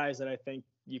 5 guys that I think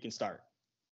you can start.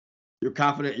 You're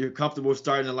confident, you're comfortable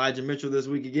starting Elijah Mitchell this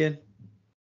week again?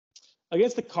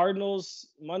 Against the Cardinals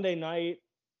Monday night,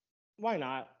 why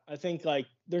not? I think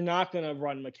they're not going to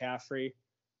run McCaffrey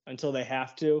until they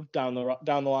have to down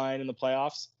the line in the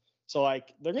playoffs. So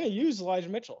they're going to use Elijah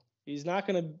Mitchell. He's not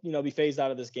going to be phased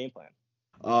out of this game plan.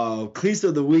 Cleats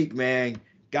of the week, man.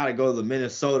 Got to go to the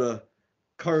Minnesota.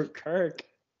 Kirk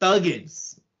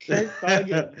Thuggins. Kirk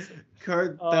Thuggins.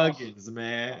 Kirk Thuggins,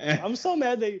 man. I'm so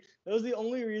mad that was the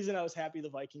only reason I was happy the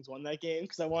Vikings won that game,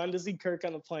 because I wanted to see Kirk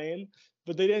on the plane,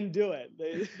 but they didn't do it.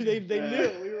 They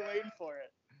knew we were waiting for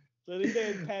it. So I think they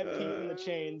had Pat Pete in the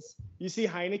chains. You see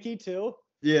Heineke too?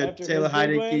 Yeah, Taylor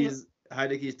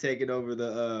Heineke's taking over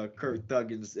the Kirk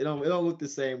Thuggins. It don't look the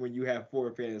same when you have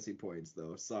 4 fantasy points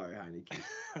though. Sorry,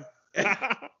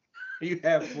 Heineke. You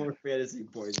have 4 fantasy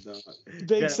points though.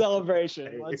 Big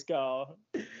celebration. Let's go.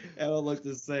 It don't look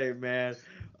the same, man.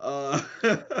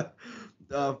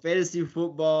 Fantasy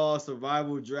football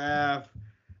survival draft.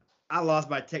 I lost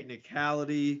by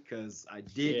technicality because I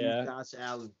did use Josh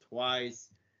Allen twice.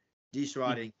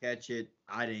 D-Shaw didn't catch it.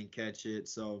 I didn't catch it.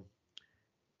 So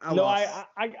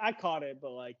I caught it,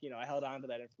 but I held on to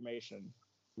that information.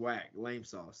 Whack, lame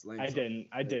sauce. I didn't,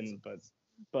 but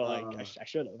I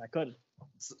should have. I couldn't.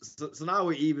 So now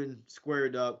we're even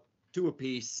squared up, 2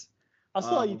 apiece. I'll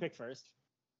still let you pick first.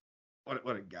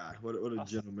 What a guy. What a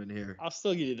gentleman here. I'll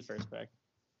still give you the first pick.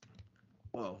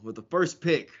 Well, with the first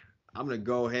pick, I'm going to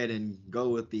go ahead and go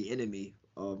with the enemy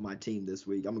of my team this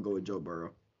week. I'm going to go with Joe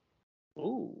Burrow.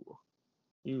 Ooh.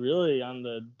 You really on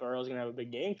the Burrow's going to have a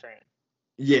big game train.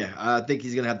 Yeah, I think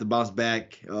he's going to have to bounce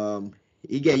back.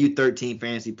 He gave you 13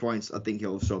 fantasy points. I think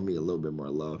he'll show me a little bit more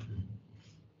love.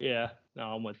 Yeah,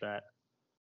 no, I'm with that.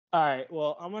 All right,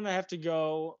 well, I'm going to have to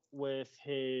go with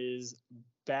his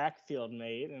backfield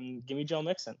mate and give me Joe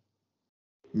Mixon.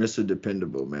 Mr.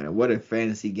 Dependable, man. What a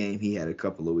fantasy game he had a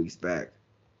couple of weeks back.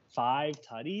 5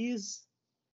 tutties?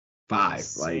 5.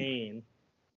 Insane.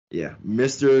 Yeah,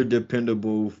 Mr.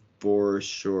 Dependable for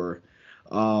sure.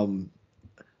 All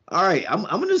right, I'm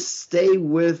gonna stay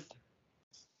with.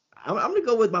 I'm gonna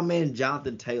go with my man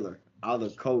Jonathan Taylor out of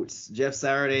the Colts. Jeff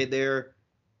Saturday there.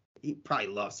 He probably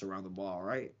loves to run the ball,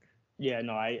 right? Yeah,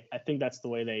 no, I think that's the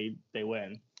way they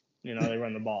win. They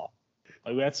run the ball.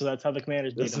 That's how the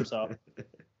Commanders beat them. So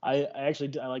I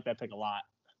like that pick a lot.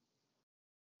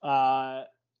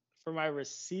 For my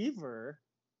receiver,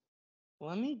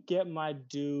 let me get my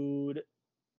dude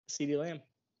CeeDee Lamb.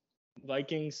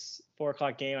 Vikings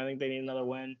 4:00 game. I think they need another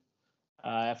win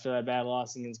after that bad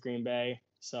loss against Green Bay.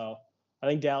 So I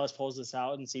think Dallas pulls this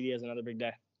out and CeeDee has another big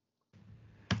day.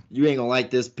 You ain't gonna like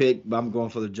this pick, but I'm going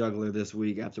for the juggler this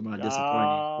week after my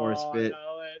disappointing Forrest fit.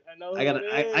 I know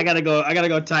I gotta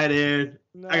go tight end.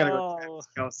 No. I gotta go Travis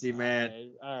Kelce,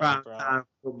 man. All right, Prime time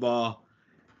football.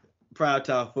 Prime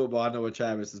time football. I know what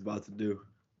Travis is about to do.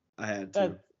 I had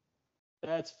to.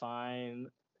 That's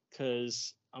fine,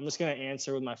 because I'm just gonna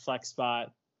answer with my flex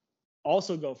spot.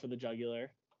 Also go for the jugular,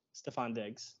 Stephon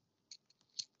Diggs.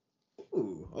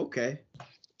 Ooh, okay.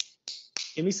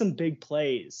 Give me some big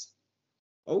plays.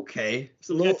 Okay. It's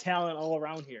a We little got talent all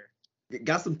around here.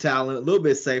 got some talent, a little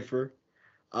bit safer.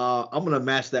 I'm gonna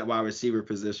match that wide receiver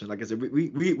position. Like I said,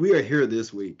 we are here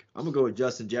this week. I'm gonna go with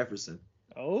Justin Jefferson.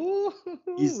 Oh,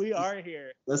 we are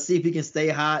here. Let's see if he can stay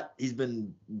hot. He's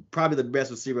been probably the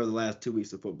best receiver of the last 2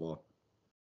 weeks of football.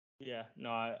 Yeah, no,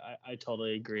 I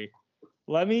totally agree.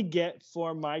 Let me get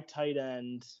for my tight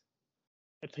end.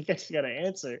 I think I just got an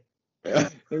answer.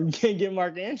 We can't get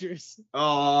Mark Andrews.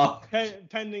 Oh,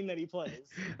 pending that he plays.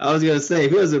 I was gonna say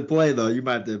if he doesn't play though, you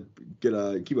might have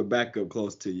to keep a backup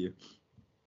close to you.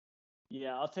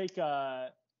 Yeah, I'll take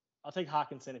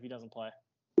Hawkinson if he doesn't play.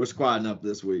 We're squatting up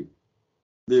this week.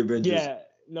 The Avengers. Yeah,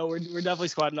 no, we're definitely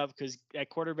squatting up because at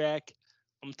quarterback,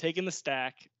 I'm taking the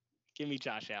stack. Give me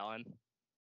Josh Allen.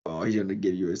 Oh, he's gonna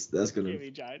give you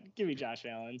Give me Josh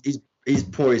Allen. He's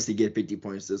poised to get 50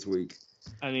 points this week.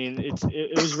 I mean,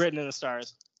 it was written in the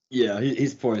stars. Yeah,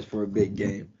 he's poised for a big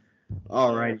game.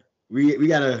 All right, we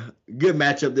got a good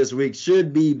matchup this week.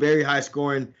 Should be very high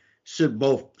scoring. Should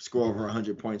both score over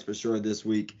 100 points for sure this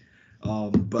week.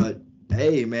 But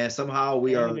hey, man, somehow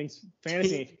we are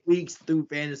fantasy 10 weeks through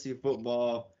fantasy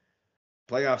football.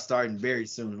 Playoffs starting very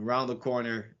soon, around the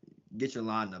corner. Get your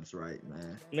lineups right,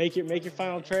 man. Make your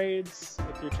final trades.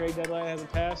 If your trade deadline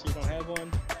hasn't passed, you don't have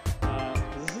one.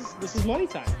 This is money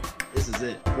time. This is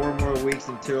it. 4 more weeks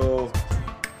until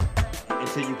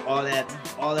you all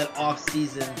that off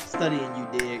season studying you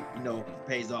did,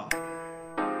 pays off.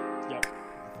 Yep.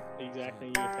 Exactly.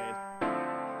 You get paid.